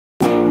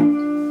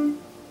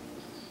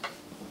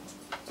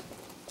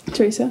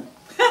Teresa.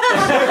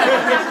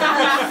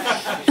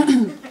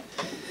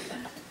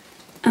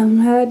 I'm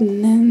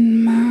heading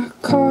in my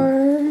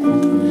car,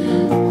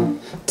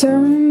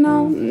 turn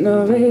on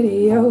the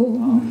radio,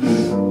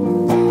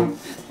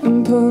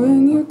 I'm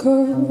pulling your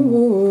clothes,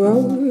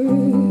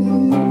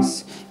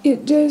 you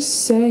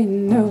just say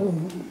no.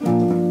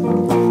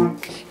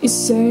 You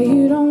say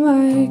you don't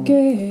like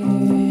it,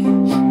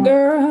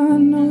 girl, I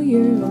know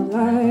you're a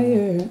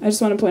liar. I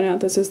just want to point out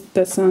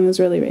that song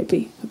is really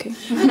rapey. Okay.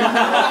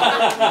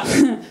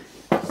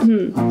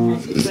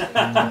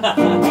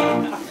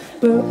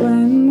 But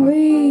when we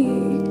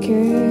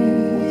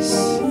kiss,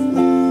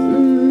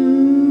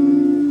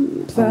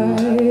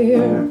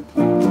 fire,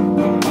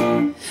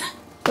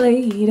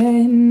 late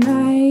at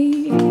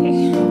night,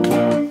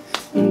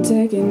 I'm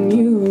taking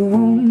you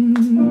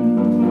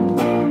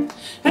home.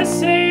 I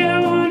say I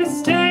wanna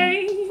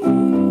stay,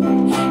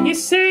 you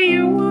say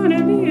you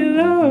wanna be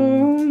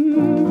alone.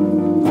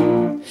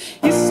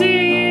 You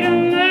say you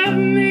don't love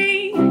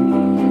me,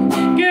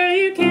 girl,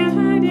 you can't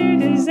hide your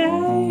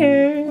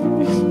desire.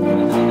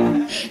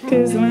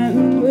 'Cause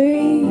when we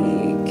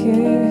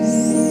kiss,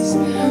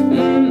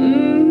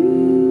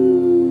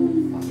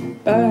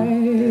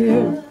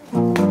 fire.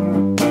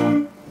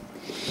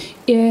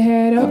 You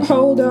had a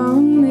hold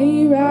on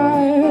me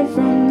right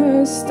from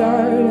the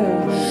start,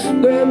 a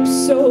grip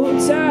so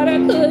tight I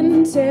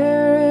couldn't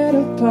tear it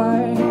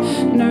apart.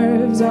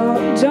 Nerves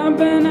all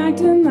jumping,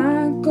 acting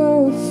like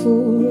a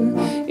fool.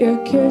 Your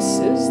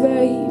kisses,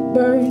 they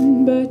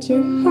burn, but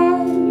your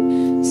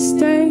heart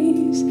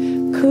stays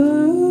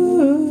cool.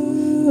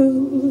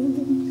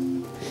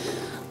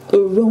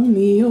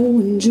 Romeo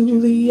and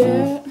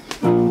Juliet,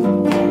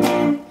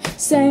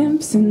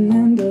 Samson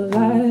and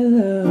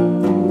Delilah,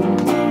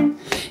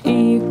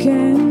 you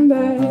can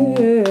bet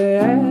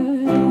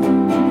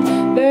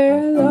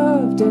their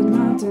love did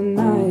not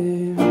deny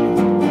it.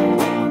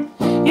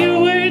 Your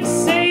words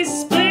say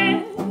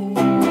split,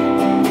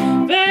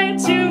 but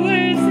your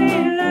words say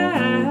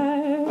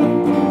lie.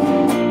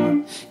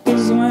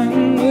 'Cause when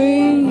we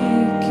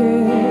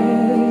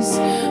kiss,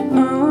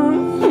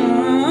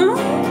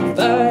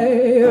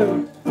 fire,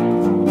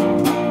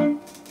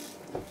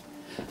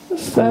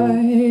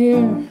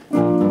 fire.